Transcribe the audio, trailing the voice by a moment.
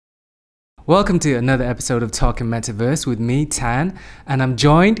Welcome to another episode of Talking Metaverse with me, Tan, and I'm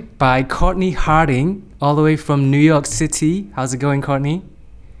joined by Cortney Harding, all the way from New York City. How's it going, Cortney?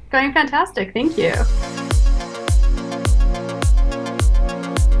 Going fantastic, thank you.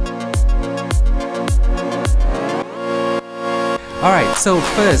 All right, so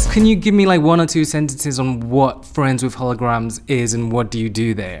first, can you give me like one or two sentences on what Friends with Holograms is and what do you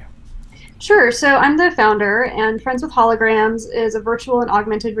do there? Sure, so I'm the founder, and Friends with Holograms is a virtual and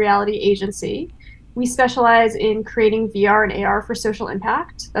augmented reality agency. We specialize in creating VR and AR for social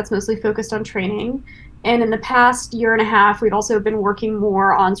impact. That's mostly focused on training. And in the past year and a half, we've also been working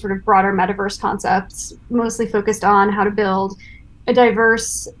more on sort of broader metaverse concepts, mostly focused on how to build a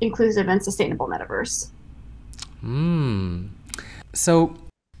diverse, inclusive, and sustainable metaverse. So,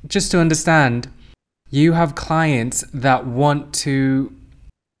 just to understand, you have clients that want to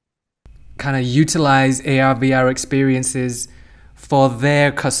kind of utilize AR, VR experiences for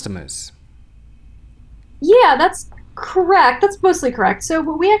their customers. Yeah, that's correct. That's mostly correct. So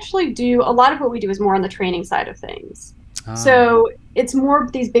what we actually do, a lot of what we do is more on the training side of things. So it's more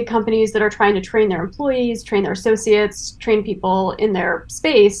of these big companies that are trying to train their employees, train their associates, train people in their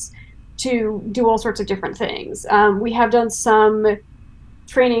space to do all sorts of different things. We have done some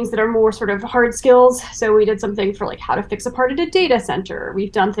trainings that are more sort of hard skills. So we did something for like how to fix a part at a data center.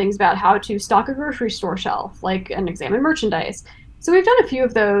 We've done things about how to stock a grocery store shelf, like and examine merchandise. So we've done a few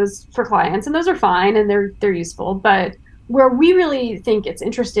of those for clients, and those are fine and they're useful. But where we really think it's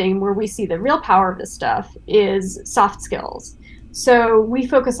interesting, where we see the real power of this stuff, is soft skills. So we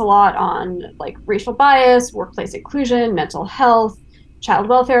focus a lot on like racial bias, workplace inclusion, mental health, child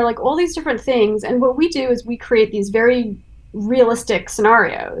welfare, like all these different things. And what we do is we create these very realistic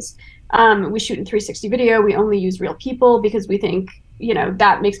scenarios. We shoot in 360 video. We only use real people because we think,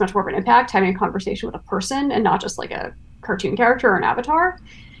 that makes much more of an impact, having a conversation with a person and not just like a cartoon character or an avatar.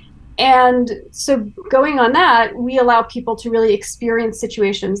 And so going on that, we allow people to really experience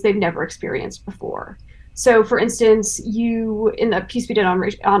situations they've never experienced before. So for instance, in the piece we did on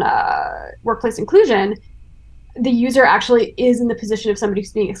workplace inclusion, the user actually is in the position of somebody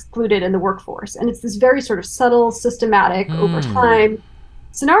who's being excluded in the workforce. And it's this very sort of subtle, systematic, over time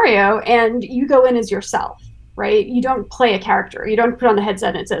scenario. And you go in as yourself, right? You don't play a character. You don't put on the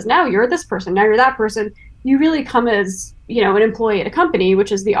headset and it says, now you're this person, now you're that person. You really come as, an employee at a company,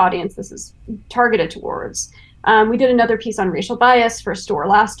 which is the audience this is targeted towards. We did another piece on racial bias for a store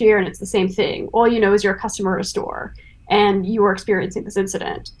last year, and it's the same thing. All you know is you're a customer at a store and you are experiencing this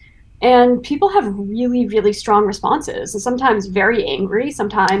incident. And people have really, really strong responses, and sometimes very angry,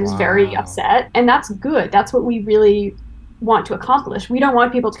 sometimes very upset. And that's good. That's what we really want to accomplish. We don't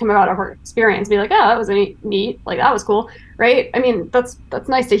want people to come out of our experience and be like, oh, that was neat. Like, that was cool, right? I mean, that's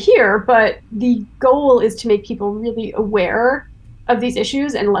nice to hear, but the goal is to make people really aware of these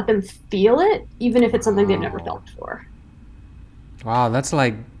issues and let them feel it, even if it's something they've never felt before. Wow,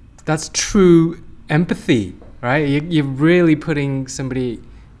 that's true empathy, right? You're really putting somebody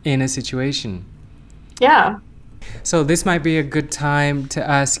in a situation. Yeah. So this might be a good time to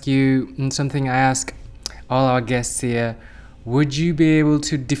ask you something I ask all our guests here. Would you be able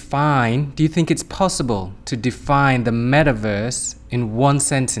to do you think it's possible to define the metaverse in one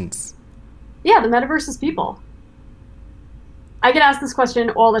sentence? Yeah, the metaverse is people. I get asked this question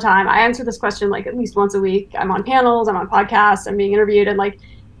all the time. I answer this question like at least once a week. I'm on panels, I'm on podcasts, I'm being interviewed, and like,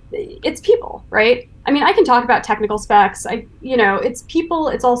 it's people, right? I mean, I can talk about technical specs. It's people.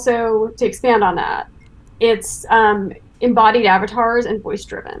 It's also, to expand on that, it's embodied avatars and voice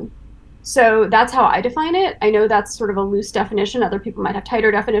driven. So that's how I define it. I know that's sort of a loose definition. Other people might have tighter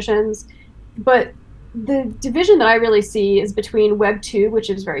definitions. But the division that I really see is between Web 2, which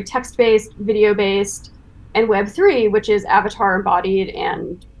is very text-based, video-based, and Web 3, which is avatar embodied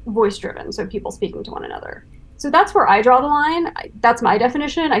and voice-driven, so people speaking to one another. So that's where I draw the line. That's my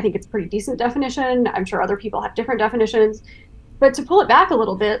definition. I think it's a pretty decent definition. I'm sure other people have different definitions. But to pull it back a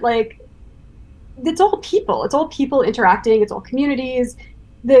little bit, like, it's all people. It's all people interacting. It's all communities.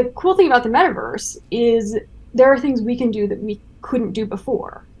 The cool thing about the metaverse is there are things we can do that we couldn't do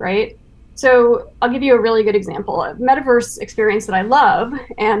before, right? So I'll give you a really good example. A metaverse experience that I love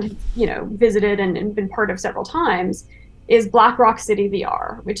and, visited and been part of several times is Black Rock City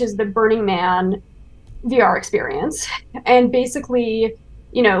VR, which is the Burning Man VR experience. And basically,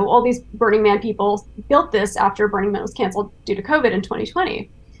 all these Burning Man people built this after Burning Man was canceled due to COVID in 2020.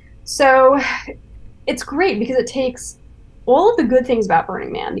 So it's great because it takes all of the good things about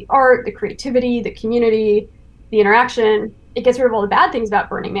Burning Man, the art, the creativity, the community, the interaction. It gets rid of all the bad things about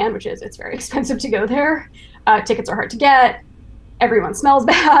Burning Man, which is it's very expensive to go there. Tickets are hard to get. Everyone smells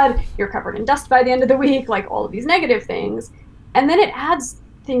bad. You're covered in dust by the end of the week, like all of these negative things. And then it adds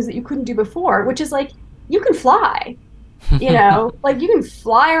things that you couldn't do before, which is like you can fly. Like you can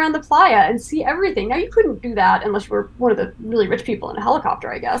fly around the playa and see everything. Now you couldn't do that unless you were one of the really rich people in a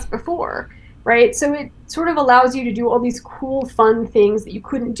helicopter, I guess, before, right? So it sort of allows you to do all these cool, fun things that you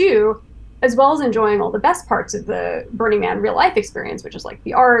couldn't do, as well as enjoying all the best parts of the Burning Man real life experience, which is like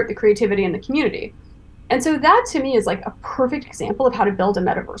the art, the creativity, and the community. And so that to me is like a perfect example of how to build a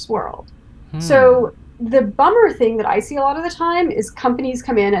metaverse world. So the bummer thing that I see a lot of the time is companies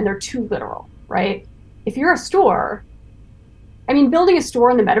come in and they're too literal, right? If you're a store, I mean, building a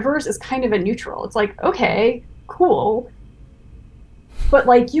store in the metaverse is kind of a neutral. It's like, okay, cool. But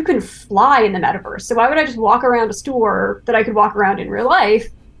like you can fly in the metaverse. So why would I just walk around a store that I could walk around in real life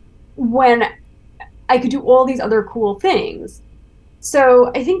when I could do all these other cool things?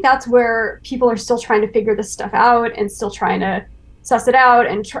 So I think that's where people are still trying to figure this stuff out and still trying to suss it out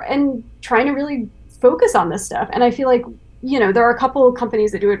and trying to really focus on this stuff. And I feel like, there are a couple of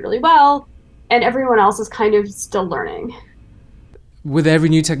companies that do it really well and everyone else is kind of still learning. With every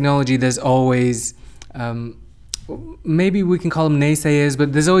new technology, there's always, maybe we can call them naysayers,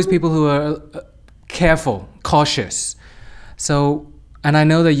 but there's always people who are careful, cautious. So, and I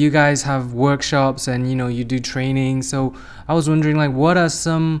know that you guys have workshops and, you do training. So I was wondering, like, what are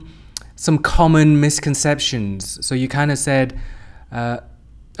some common misconceptions? So you kind of said,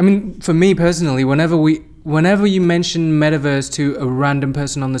 for me personally, whenever you mention metaverse to a random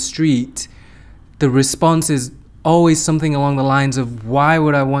person on the street, the response is always something along the lines of, why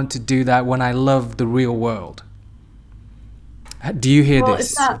would I want to do that when I love the real world? Do you hear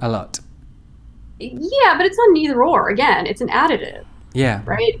this a lot? Yeah, but it's not an either or. Again, it's an additive. Yeah.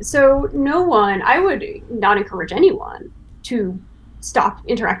 Right? So I would not encourage anyone to stop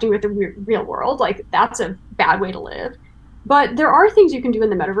interacting with the real world. Like that's a bad way to live. But there are things you can do in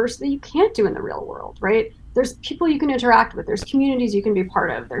the metaverse that you can't do in the real world, right? There's people you can interact with. There's communities you can be part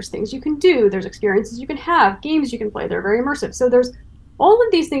of. There's things you can do. There's experiences you can have, games you can play. They're very immersive. So there's all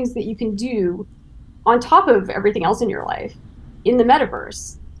of these things that you can do on top of everything else in your life in the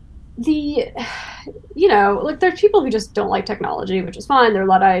metaverse. There's people who just don't like technology, which is fine. They're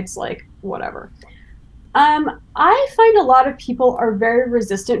Luddites, like whatever. I find a lot of people are very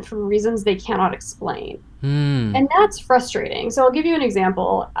resistant for reasons they cannot explain. And that's frustrating. So I'll give you an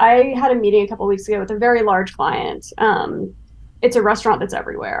example. I had a meeting a couple of weeks ago with a very large client. It's a restaurant that's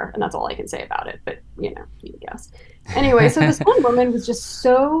everywhere, and that's all I can say about it. But, you can guess. Anyway, so this one woman was just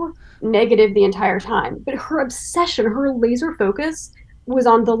so negative the entire time. But her obsession, her laser focus was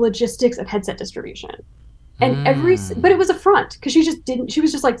on the logistics of headset distribution. And but it was a front because she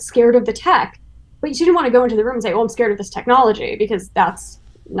was just like scared of the tech. But she didn't want to go into the room and say, oh, I'm scared of this technology because that's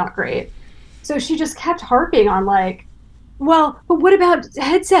not great. So she just kept harping on like, well, but what about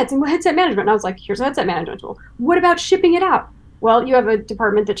headsets and headset management? And I was like, here's a headset management tool. What about shipping it out? Well, you have a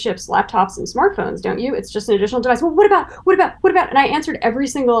department that ships laptops and smartphones, don't you? It's just an additional device. Well, what about? And I answered every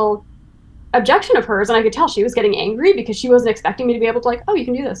single objection of hers, and I could tell she was getting angry because she wasn't expecting me to be able to like, oh, you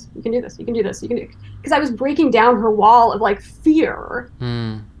can do this, you can do this, you can do this, you can do it. Because I was breaking down her wall of like fear.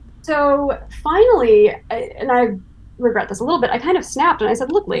 So finally, and I regret this a little bit, I kind of snapped and I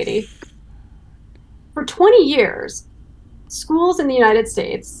said, look, lady, for 20 years, schools in the United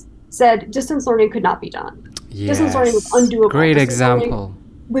States said distance learning could not be done. Yes. Distance learning was undoable. Great distance example.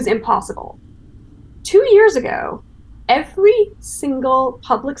 Was impossible. 2 years ago, every single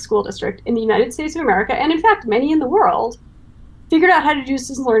public school district in the United States of America, and in fact, many in the world, figured out how to do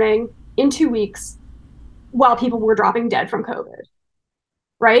distance learning in 2 weeks while people were dropping dead from COVID.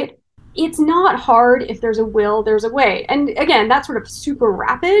 Right? It's not hard. If there's a will, there's a way. And again, that sort of super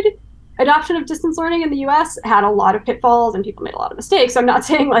rapid adoption of distance learning in the US had a lot of pitfalls and people made a lot of mistakes. So I'm not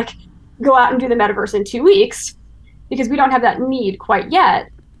saying like go out and do the metaverse in 2 weeks because we don't have that need quite yet.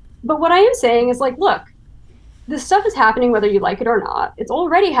 But what I am saying is like, look, this stuff is happening whether you like it or not. It's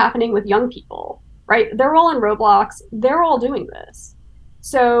already happening with young people, right? They're all in Roblox. They're all doing this.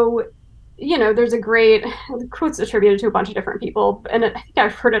 So there's a great quotes attributed to a bunch of different people. And I think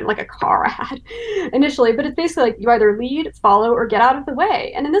I've heard it in like a car ad initially, but it's basically like you either lead, follow, or get out of the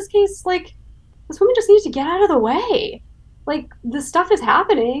way. And in this case, like this woman just needs to get out of the way. Like this stuff is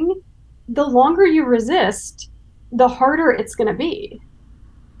happening. The longer you resist, the harder it's going to be.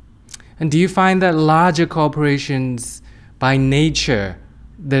 And do you find that larger corporations by nature,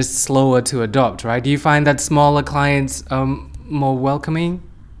 they're slower to adopt, right? Do you find that smaller clients are more welcoming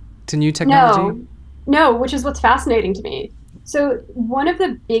to new technology? No, which is what's fascinating to me. So one of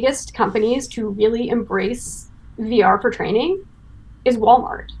the biggest companies to really embrace VR for training is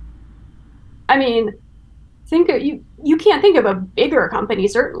Walmart. I mean, you can't think of a bigger company,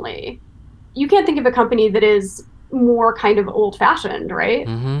 certainly. You can't think of a company that is more kind of old fashioned, right?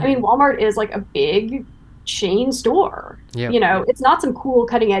 I Mm-hmm. mean, Walmart is like a big chain store. Yep. You know, it's not some cool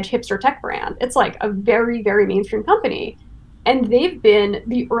cutting edge hipster tech brand. It's like a very, very mainstream company. And they've been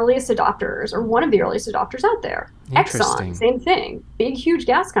the earliest adopters or one of the earliest adopters out there. Exxon, Interesting. same thing, big, huge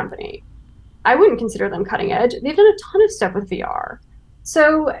gas company. I wouldn't consider them cutting edge. They've done a ton of stuff with VR.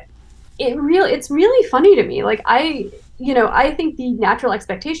 So it's really funny to me. Like I think the natural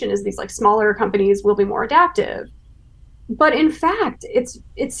expectation is these like smaller companies will be more adaptive. But in fact,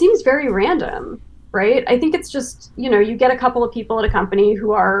 it seems very random, right? I think it's just, you get a couple of people at a company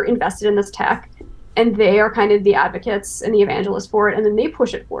who are invested in this tech and they are kind of the advocates and the evangelists for it, and then they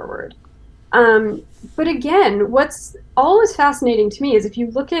push it forward. But again, what's always fascinating to me is if you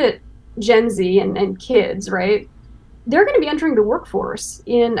look at Gen Z and kids, right? They're going to be entering the workforce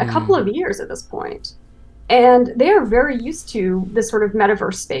in a couple Mm. of years at this point. And they are very used to this sort of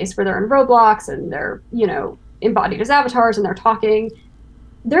metaverse space where they're in Roblox and they're, embodied as avatars and they're talking.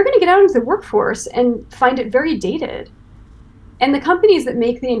 They're going to get out into the workforce and find it very dated. And the companies that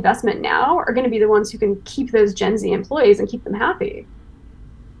make the investment now are going to be the ones who can keep those Gen Z employees and keep them happy.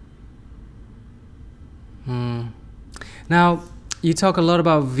 Now, you talk a lot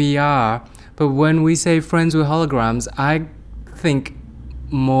about VR, but when we say friends with holograms, I think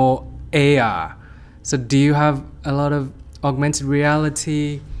more AR. So do you have a lot of augmented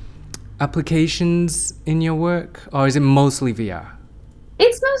reality applications in your work, or is it mostly VR?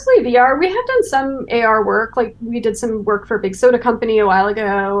 It's mostly VR. We have done some AR work, like we did some work for a big soda company a while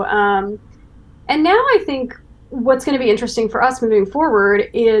ago. And now I think what's going to be interesting for us moving forward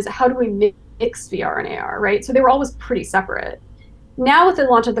is how do we mix VR and AR, right? So they were always pretty separate. Now with the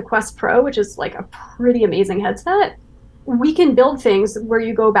launch of the Quest Pro, which is like a pretty amazing headset, we can build things where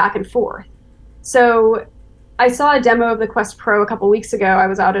you go back and forth. So I saw a demo of the Quest Pro a couple weeks ago. I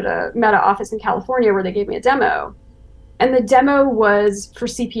was out at a Meta office in California where they gave me a demo. And the demo was for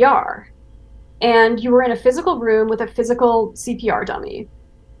CPR. And you were in a physical room with a physical CPR dummy.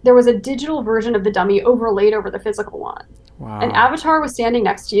 There was a digital version of the dummy overlaid over the physical one. An Wow. avatar was standing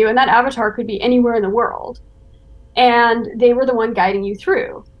next to you, and that avatar could be anywhere in the world. And they were the one guiding you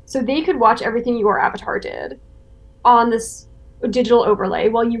through. So they could watch everything your avatar did on this digital overlay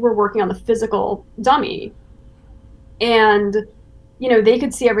while you were working on the physical dummy. And, they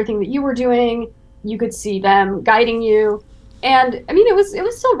could see everything that you were doing. You could see them guiding you. And I mean, it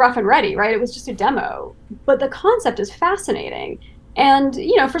was still rough and ready, right? It was just a demo, but the concept is fascinating. And,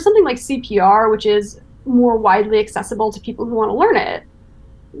 for something like CPR, which is more widely accessible to people who want to learn it,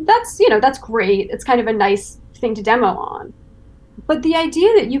 that's great. It's kind of a nice thing to demo on. But the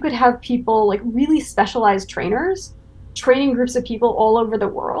idea that you could have people, like really specialized trainers training groups of people all over the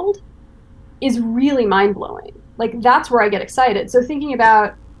world is really mind-blowing. Like that's where I get excited. So thinking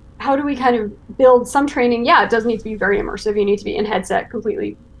about how do we kind of build some training? Yeah, it does need to be very immersive. You need to be in headset,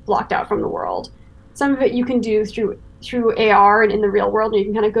 completely blocked out from the world. Some of it you can do through AR and in the real world, and you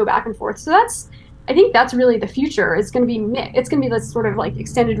can kind of go back and forth. So I think that's really the future. It's going to be this sort of like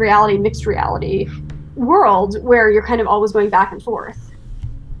extended reality, mixed reality world where you're kind of always going back and forth.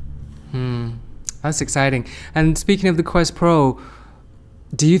 That's exciting. And speaking of the Quest Pro,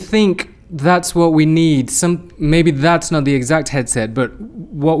 do you think that's what we need? Maybe that's not the exact headset, but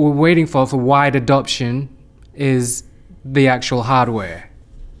what we're waiting for wide adoption is the actual hardware.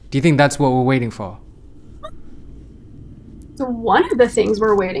 Do you think that's what we're waiting for? So one of the things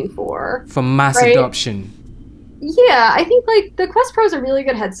we're waiting for Mass right? adoption. Yeah, I think like the Quest Pro is a really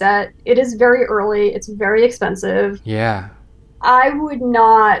good headset. It is very early. It's very expensive. Yeah. I would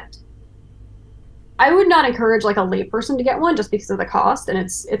not encourage like a layperson to get one just because of the cost, and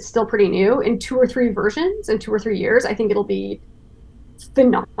it's still pretty new. In 2 or 3 years, I think it'll be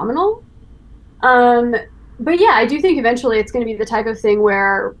phenomenal. But yeah, I do think eventually it's going to be the type of thing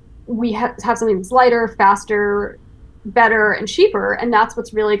where we have something that's lighter, faster, better, and cheaper, and that's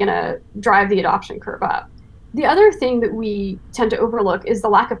what's really going to drive the adoption curve up. The other thing that we tend to overlook is the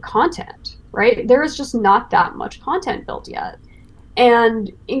lack of content, right? There is just not that much content built yet. And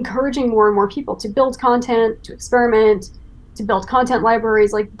encouraging more and more people to build content, to experiment, to build content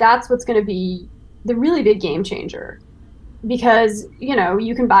libraries, like that's what's going to be the really big game changer. Because,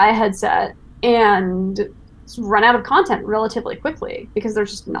 you can buy a headset and run out of content relatively quickly because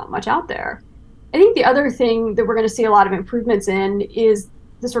there's just not much out there. I think the other thing that we're going to see a lot of improvements in is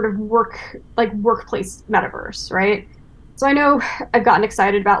the sort of workplace metaverse, right? So I know I've gotten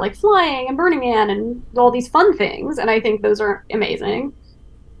excited about like flying and Burning Man and all these fun things, and I think those are amazing.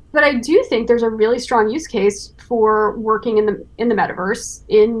 But I do think there's a really strong use case for working in the metaverse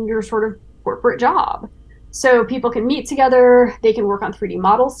in your sort of corporate job. So people can meet together, they can work on 3D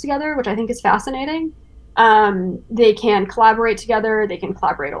models together, which I think is fascinating. They can collaborate together. They can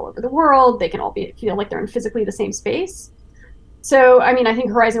collaborate all over the world. They can all feel like they're in physically the same space. So, I mean, I think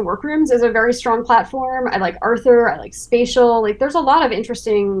Horizon Workrooms is a very strong platform. I like Arthur. I like Spatial. Like, there's a lot of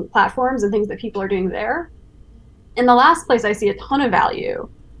interesting platforms and things that people are doing there. And the last place I see a ton of value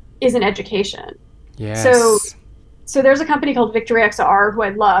is in education. Yes. So there's a company called Victory XR who I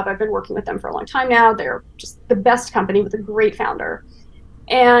love. I've been working with them for a long time now. They're just the best company with a great founder.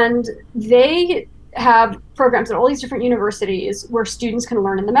 And they have programs at all these different universities where students can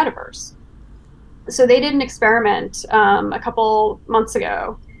learn in the metaverse. So they did an experiment a couple months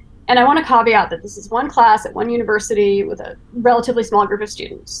ago. And I want to caveat that this is one class at one university with a relatively small group of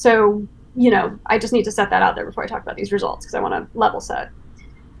students. So, you know, I just need to set that out there before I talk about these results because I want to level set.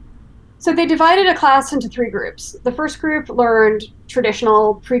 So they divided a class into 3 groups. The first group learned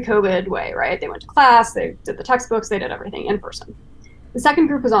traditional pre-COVID way, right? They went to class, they did the textbooks, they did everything in person. The second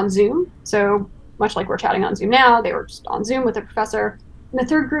group was on Zoom. So much like we're chatting on Zoom now, they were just on Zoom with a professor. And the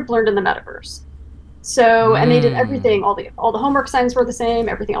third group learned in the metaverse. So, and they did everything, all the homework assignments were the same,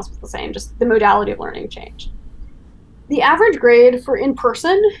 everything else was the same, just the modality of learning changed. The average grade for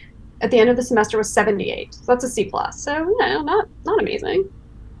in-person at the end of the semester was 78. So that's a C+. So, you know, not amazing.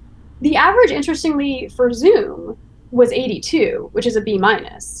 The average, interestingly, for Zoom was 82, which is a B-.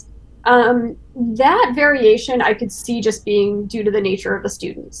 That variation I could see just being due to the nature of the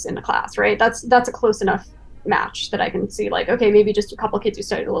students in the class, right? That's a close enough match that I can see, like, okay, maybe just a couple of kids who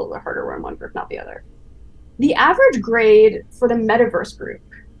studied a little bit harder were in one group, not the other. The average grade for the Metaverse group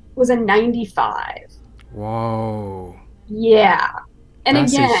was a 95. Whoa. Yeah. And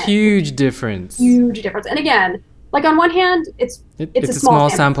that's again, a huge difference. Huge difference. And again, like on one hand, it's a small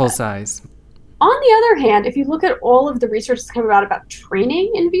sample size. On the other hand, if you look at all of the research that's come about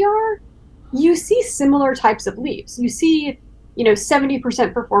training in VR, you see similar types of leaps. You see, you know,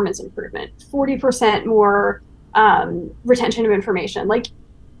 70% performance improvement, 40% more retention of information. Like,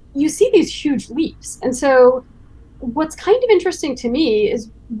 you see these huge leaps. And so what's kind of interesting to me is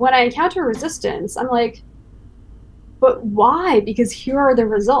when I encounter resistance, I'm like, but why? Because here are the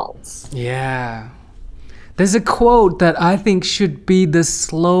results. Yeah. There's a quote that I think should be the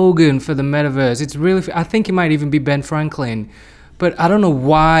slogan for the metaverse. It's really, I think it might even be Ben Franklin, but I don't know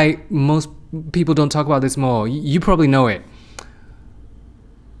why most people don't talk about this more. You probably know it.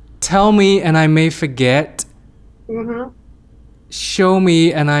 Tell me and I may forget. Show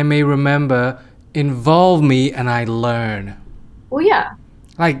me and I may remember. Involve me and I learn. Well, yeah.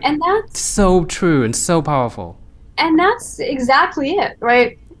 Like, and that's so true and so powerful. And that's exactly it,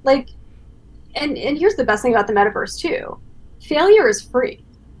 right? Like, and here's the best thing about the metaverse too. Failure is free.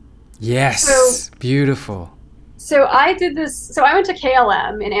 Yes, so, beautiful. So I did this, so I went to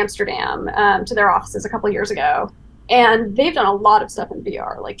KLM in Amsterdam to their offices a couple of years ago, and they've done a lot of stuff in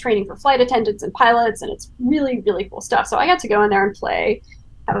VR, like training for flight attendants and pilots, and it's really, really cool stuff. So I got to go in there and play,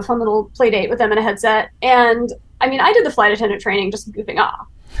 have a fun little play date with them in a headset. And I mean, I did the flight attendant training just goofing off.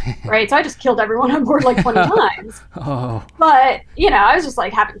 Right, so I just killed everyone on board like 20 times. Oh. But, you know, I was just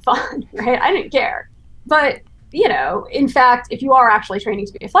like having fun, right? I didn't care. But, you know, in fact, if you are actually training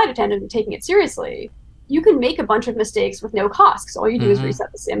to be a flight attendant and taking it seriously, you can make a bunch of mistakes with no cost. Because all you do is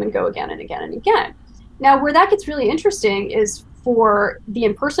reset the sim and go again and again and again. Now, where that gets really interesting is for the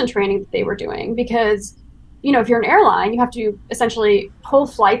in-person training that they were doing, because, you know, if you're an airline, you have to essentially pull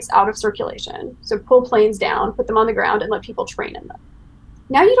flights out of circulation. So pull planes down, put them on the ground, and let people train in them.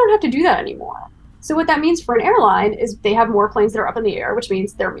 Now you don't have to do that anymore. So what that means for an airline is they have more planes that are up in the air, which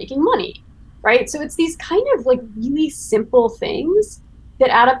means they're making money, right? So it's these kind of like really simple things that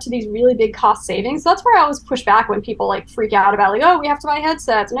add up to these really big cost savings. So that's where I always push back when people like freak out about like, oh, we have to buy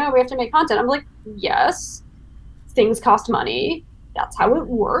headsets. No, we have to make content. I'm like, yes, things cost money. That's how it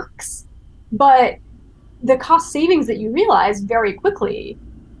works. But the cost savings that you realize very quickly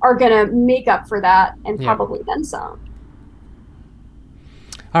are going to make up for that and probably then some.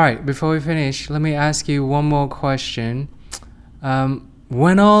 All right, before we finish, let me ask you one more question.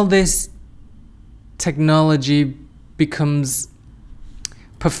 When all this technology becomes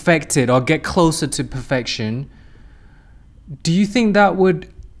perfected or get closer to perfection, do you think that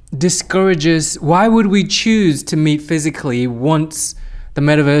would discourage us? Why would we choose to meet physically once the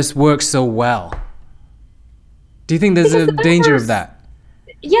metaverse works so well? Do you think there's a danger of that?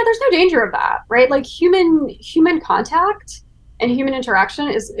 Yeah, there's no danger of that, right? Like human contact and human interaction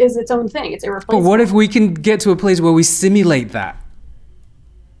is its own thing. It's irreplaceable. But what if we can get to a place where we simulate that?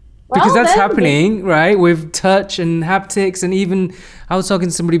 Because that's happening, right? With touch and haptics, and even I was talking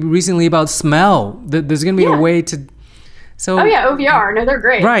to somebody recently about smell. There's going to be a way to. So. Oh yeah, OVR. No, they're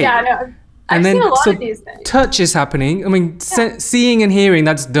great. Right. Yeah, no. I've seen a lot of these things. Touch is happening. I mean, seeing and hearing,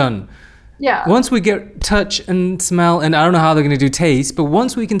 that's done. Yeah. Once we get touch and smell, and I don't know how they're going to do taste, but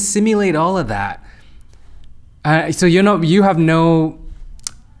once we can simulate all of that, so you have no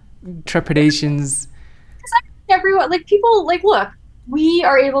trepidations. Everyone, like people, like, look, we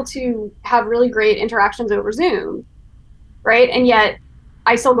are able to have really great interactions over Zoom, right? And yet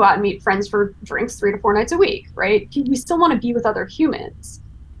I still go out and meet friends for drinks 3 to 4 nights a week, right? We still want to be with other humans.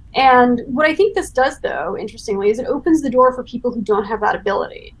 And what I think this does, though, interestingly, is it opens the door for people who don't have that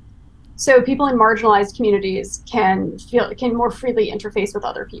ability. So people in marginalized communities can more freely interface with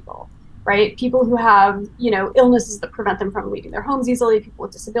other people, right? People who have, illnesses that prevent them from leaving their homes easily, people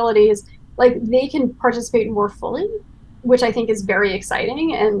with disabilities, like they can participate more fully, which I think is very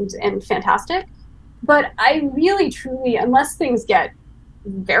exciting and fantastic. But I really, truly, unless things get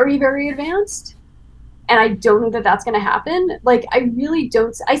very, very advanced, and I don't know that that's going to happen, like I really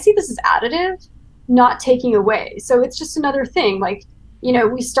don't, I see this as additive, not taking away. So it's just another thing. Like,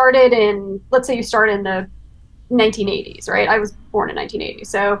 we started let's say you start in the 1980s, right? I was born in 1980.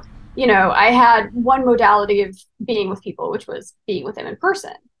 So, I had one modality of being with people, which was being with them in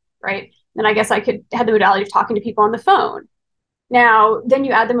person, right? Then I guess I had the modality of talking to people on the phone. Now, then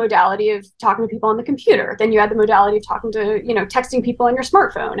you add the modality of talking to people on the computer. Then you add the modality of talking to, texting people on your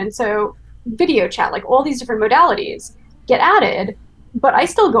smartphone. And so video chat, like all these different modalities get added, but I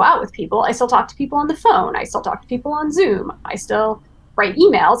still go out with people. I still talk to people on the phone. I still talk to people on Zoom. I still write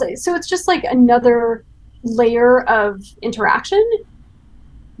emails. So it's just like another layer of interaction.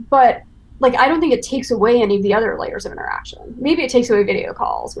 But like, I don't think it takes away any of the other layers of interaction. Maybe it takes away video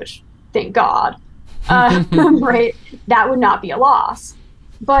calls, which thank God, right? That would not be a loss.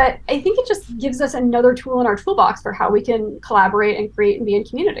 But I think it just gives us another tool in our toolbox for how we can collaborate and create and be in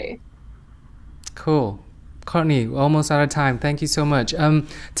community. Cool. Cortney, almost out of time. Thank you so much.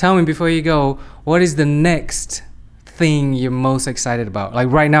 Tell me before you go, what is the next thing you're most excited about? Like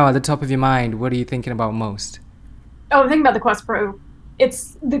right now at the top of your mind, what are you thinking about most? Oh, I'm thinking about the Quest Pro.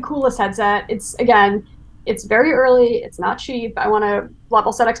 It's the coolest headset. It's very early. It's not cheap. I want to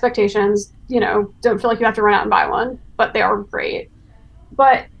level set expectations. Don't feel like you have to run out and buy one, but they are great.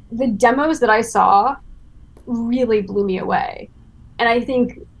 But the demos that I saw really blew me away. And I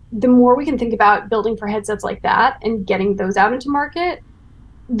think the more we can think about building for headsets like that and getting those out into market,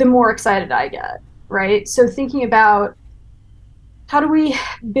 the more excited I get, right? So thinking about how do we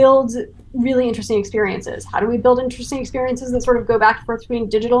build really interesting experiences? How do we build interesting experiences that sort of go back and forth between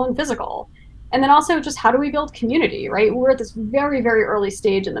digital and physical? And then also just how do we build community, right? We're at this very, very early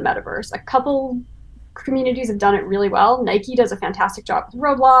stage in the metaverse. A couple communities have done it really well. Nike does a fantastic job with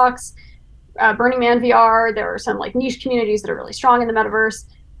Roblox, Burning Man VR. There are some like niche communities that are really strong in the metaverse.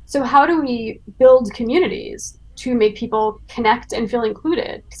 So how do we build communities to make people connect and feel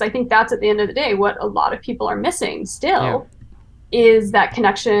included? Because I think that's at the end of the day, what a lot of people are missing still is that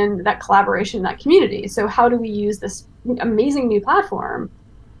connection, that collaboration, that community. So how do we use this amazing new platform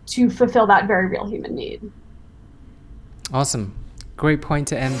to fulfill that very real human need? Awesome. Great point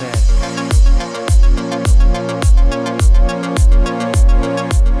to end there.